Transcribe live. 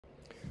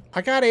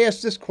I got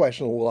asked this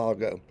question a little while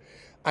ago.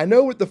 I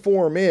know what the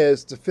form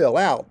is to fill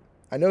out.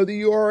 I know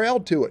the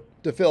URL to it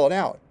to fill it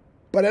out,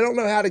 but I don't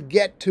know how to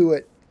get to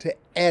it to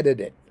edit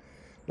it.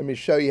 Let me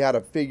show you how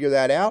to figure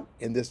that out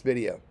in this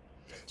video.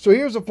 So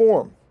here's a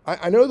form.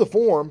 I know the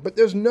form, but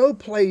there's no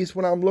place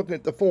when I'm looking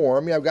at the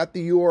form. I've got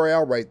the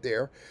URL right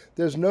there.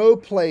 There's no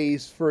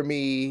place for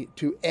me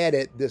to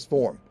edit this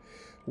form.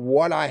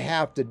 What I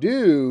have to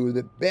do,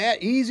 the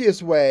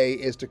easiest way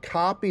is to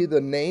copy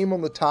the name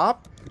on the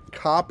top,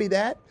 copy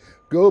that,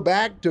 go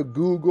back to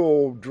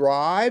Google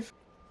Drive,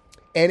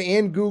 and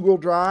in Google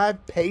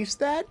Drive, paste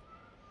that.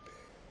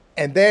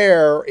 And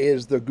there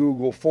is the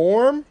Google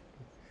form.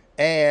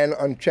 And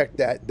uncheck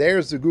that.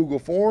 There's the Google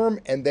form,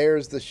 and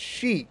there's the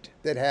sheet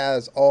that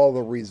has all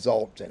the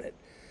results in it.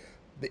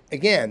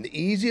 Again, the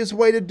easiest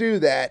way to do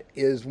that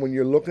is when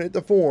you're looking at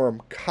the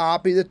form,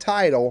 copy the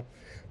title,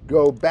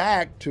 go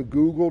back to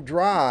Google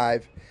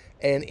Drive,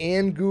 and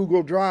in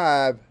Google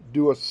Drive,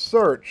 do a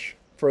search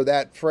for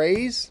that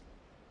phrase,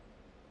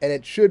 and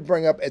it should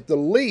bring up, at the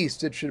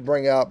least, it should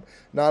bring up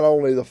not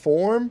only the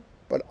form,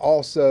 but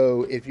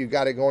also, if you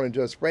got it going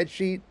into a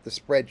spreadsheet, the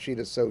spreadsheet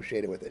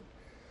associated with it.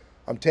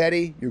 I'm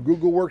Teddy, your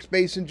Google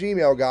Workspace and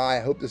Gmail guy. I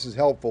hope this is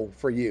helpful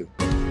for you.